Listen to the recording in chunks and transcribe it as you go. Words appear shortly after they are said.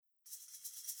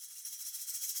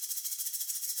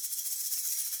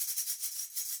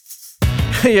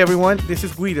Hey everyone, this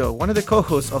is Guido, one of the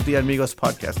co-hosts of the Amigos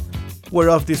podcast.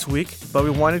 We're off this week, but we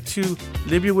wanted to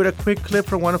leave you with a quick clip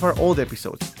from one of our old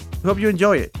episodes. We hope you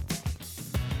enjoy it.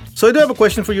 So I do have a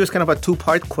question for you. It's kind of a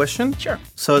two-part question. Sure.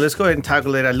 So let's go ahead and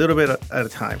tackle it a little bit at a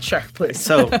time. Sure, please.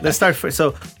 So let's start first.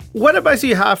 So what advice do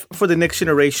you have for the next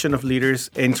generation of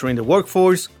leaders entering the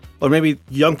workforce, or maybe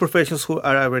young professionals who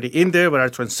are already in there but are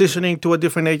transitioning to a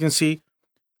different agency,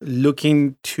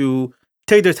 looking to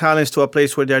take their talents to a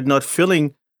place where they're not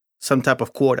filling some type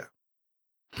of quota?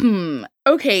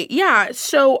 Okay, yeah.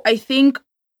 So I think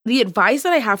the advice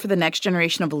that I have for the next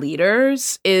generation of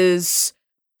leaders is,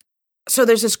 so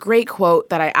there's this great quote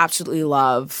that I absolutely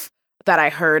love that I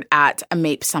heard at a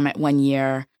MAPE summit one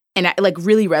year, and it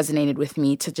really resonated with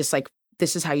me to just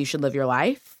this is how you should live your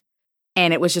life.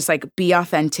 And it was just be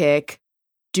authentic,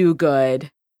 do good,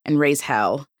 and raise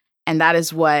hell. And that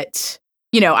is what,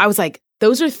 I was like,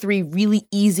 those are three really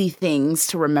easy things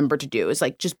to remember to do. It's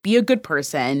just be a good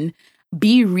person,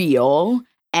 be real,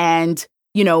 and,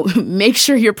 make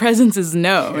sure your presence is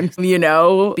known,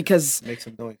 because Make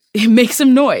some noise. Make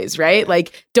some noise,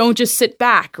 right? Don't just sit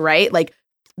back, right?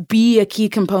 Be a key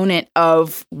component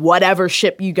of whatever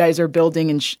ship you guys are building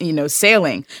and,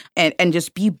 sailing, and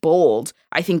just be bold.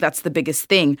 I think that's the biggest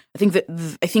thing.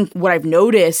 I think what I've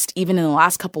noticed even in the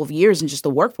last couple of years in just the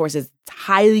workforce is it's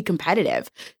highly competitive.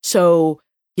 So,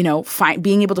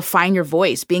 being able to find your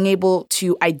voice, being able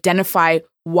to identify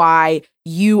why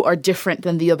you are different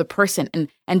than the other person,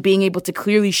 and being able to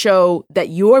clearly show that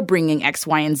you're bringing X,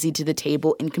 Y, and Z to the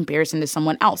table in comparison to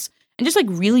someone else. And just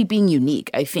really being unique,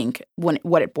 I think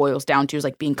what it boils down to is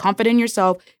being confident in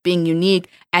yourself, being unique,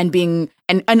 and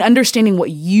and understanding what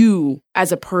you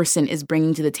as a person is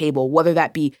bringing to the table, whether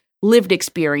that be lived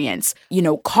experience,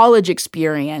 college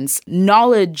experience,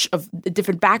 knowledge of the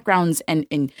different backgrounds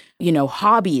and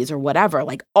hobbies or whatever.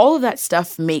 All of that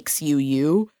stuff makes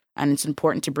you, and it's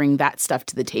important to bring that stuff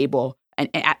to the table and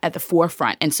at the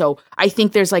forefront. And so I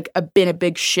think there's been a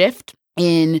big shift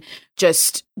in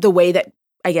just the way that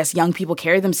I guess young people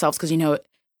carry themselves, because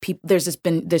there's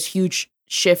been this huge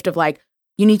shift of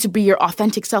you need to be your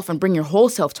authentic self and bring your whole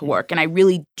self to work. And I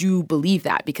really do believe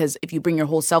that, because if you bring your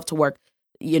whole self to work,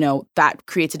 that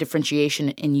creates a differentiation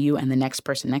in you and the next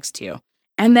person next to you.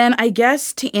 And then I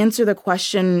guess to answer the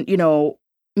question,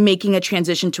 making a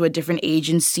transition to a different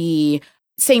agency,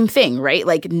 same thing, right?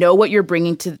 Know what you're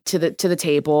bringing to the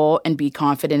table and be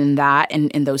confident in that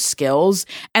and in those skills.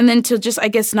 And then to just, I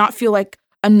guess, not feel like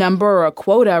a number or a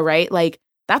quota, right?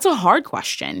 That's a hard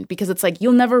question, because it's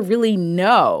you'll never really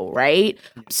know, right?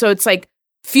 So it's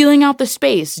feeling out the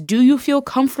space. Do you feel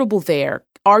comfortable there?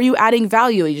 Are you adding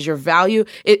value? Is your value,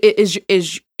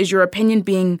 is your opinion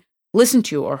being listened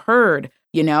to or heard?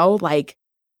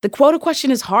 The quota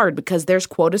question is hard because there's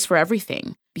quotas for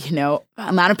everything.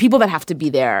 Amount of people that have to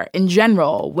be there in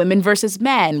general, women versus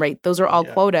men, right? Those are all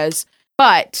quotas.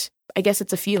 But I guess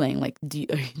it's a feeling. Do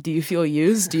you feel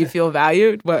used? Do you feel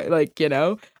valued?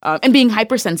 And being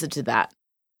hypersensitive to that,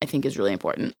 I think, is really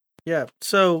important. Yeah.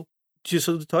 So just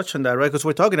to touch on that, right? Because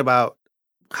we're talking about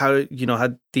how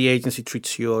the agency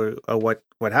treats you or what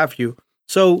have you.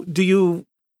 So do you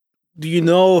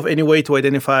know of any way to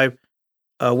identify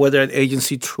whether an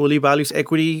agency truly values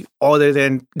equity, other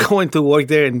than going to work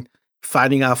there and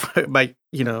finding out by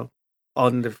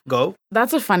on the go?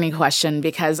 That's a funny question,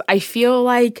 because I feel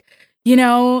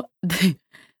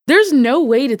there's no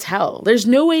way to tell. There's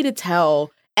no way to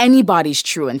tell anybody's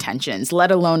true intentions,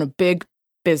 let alone a big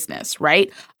business,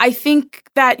 right? I think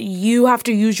that you have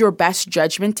to use your best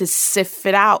judgment to sift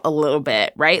it out a little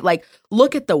bit, right?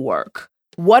 Look at the work.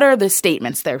 What are the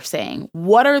statements they're saying?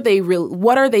 What are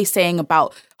they saying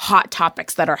about hot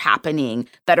topics that are happening,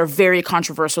 that are very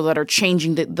controversial, that are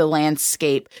changing the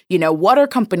landscape? What are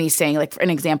companies saying? For an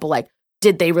example,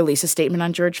 did they release a statement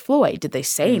on George Floyd? Did they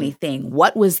say anything?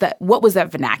 What was that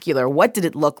vernacular? What did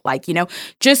it look like? What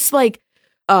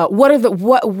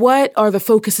are the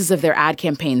focuses of their ad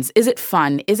campaigns? Is it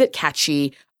fun? Is it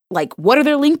catchy? What are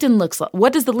their LinkedIn looks like?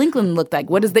 What does the LinkedIn look like?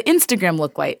 What does the Instagram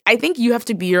look like? I think you have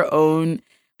to be your own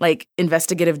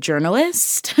investigative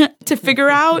journalist to figure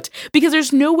out, because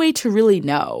there's no way to really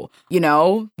know.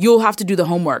 You'll have to do the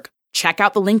homework. Check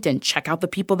out the LinkedIn. Check out the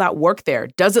people that work there.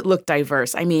 Does it look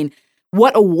diverse?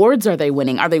 What awards are they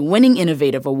winning? Are they winning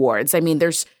innovative awards?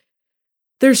 There's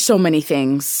so many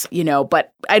things,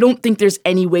 but I don't think there's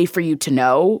any way for you to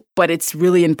know, but it's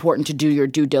really important to do your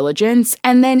due diligence.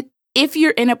 And then if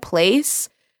you're in a place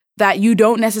that you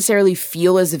don't necessarily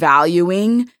feel as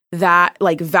valuing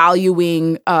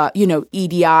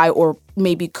EDI, or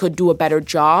maybe could do a better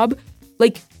job,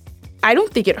 I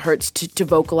don't think it hurts to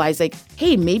vocalize like,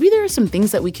 hey, maybe there are some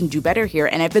things that we can do better here.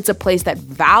 And if it's a place that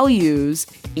values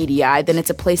EDI, then it's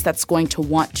a place that's going to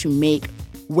want to make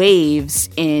waves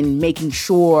in making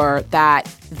sure that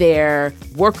their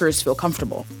workers feel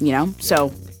comfortable,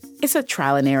 So it's a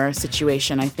trial and error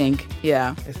situation, I think.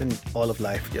 Yeah. Isn't all of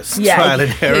life just trial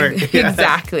and error?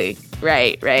 Exactly.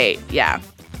 Right. Yeah.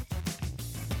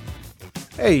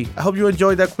 Hey, I hope you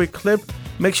enjoyed that quick clip.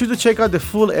 Make sure to check out the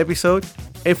full episode.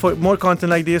 And for more content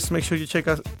like this, make sure you check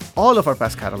out all of our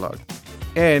past catalog.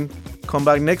 And come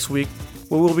back next week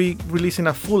where we'll be releasing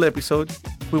a full episode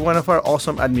with one of our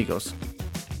awesome amigos.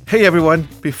 Hey everyone,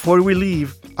 before we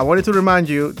leave, I wanted to remind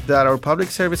you that our public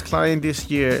service client this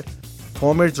year,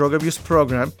 Homer Drug Abuse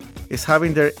Program, is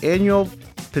having their annual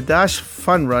Pedash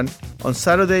Fun Run on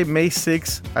Saturday, May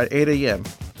 6th at 8 a.m.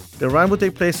 The run will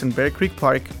take place in Bear Creek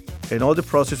Park, and all the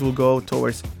proceeds will go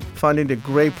towards funding the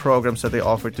great programs that they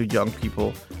offer to young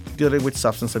people dealing with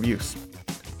substance abuse.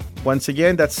 Once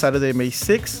again, that's Saturday, May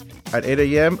 6th at 8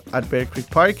 a.m. at Bear Creek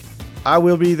Park. I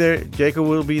will be there, Jacob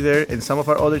will be there, and some of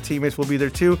our other teammates will be there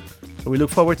too. So we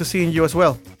look forward to seeing you as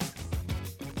well.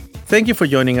 Thank you for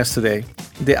joining us today.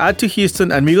 The Add to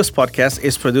Houston Amigos podcast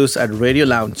is produced at Radio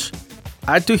Lounge.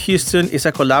 Add to Houston is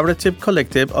a collaborative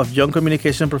collective of young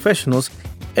communication professionals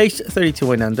aged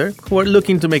 32 and under who are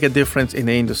looking to make a difference in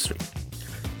the industry.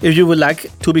 If you would like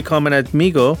to become an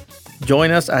amigo,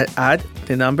 join us at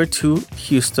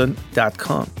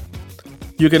add2houston.com.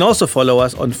 You can also follow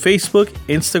us on Facebook,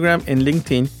 Instagram, and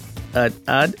LinkedIn at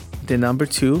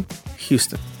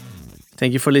add2Houston.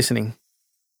 Thank you for listening.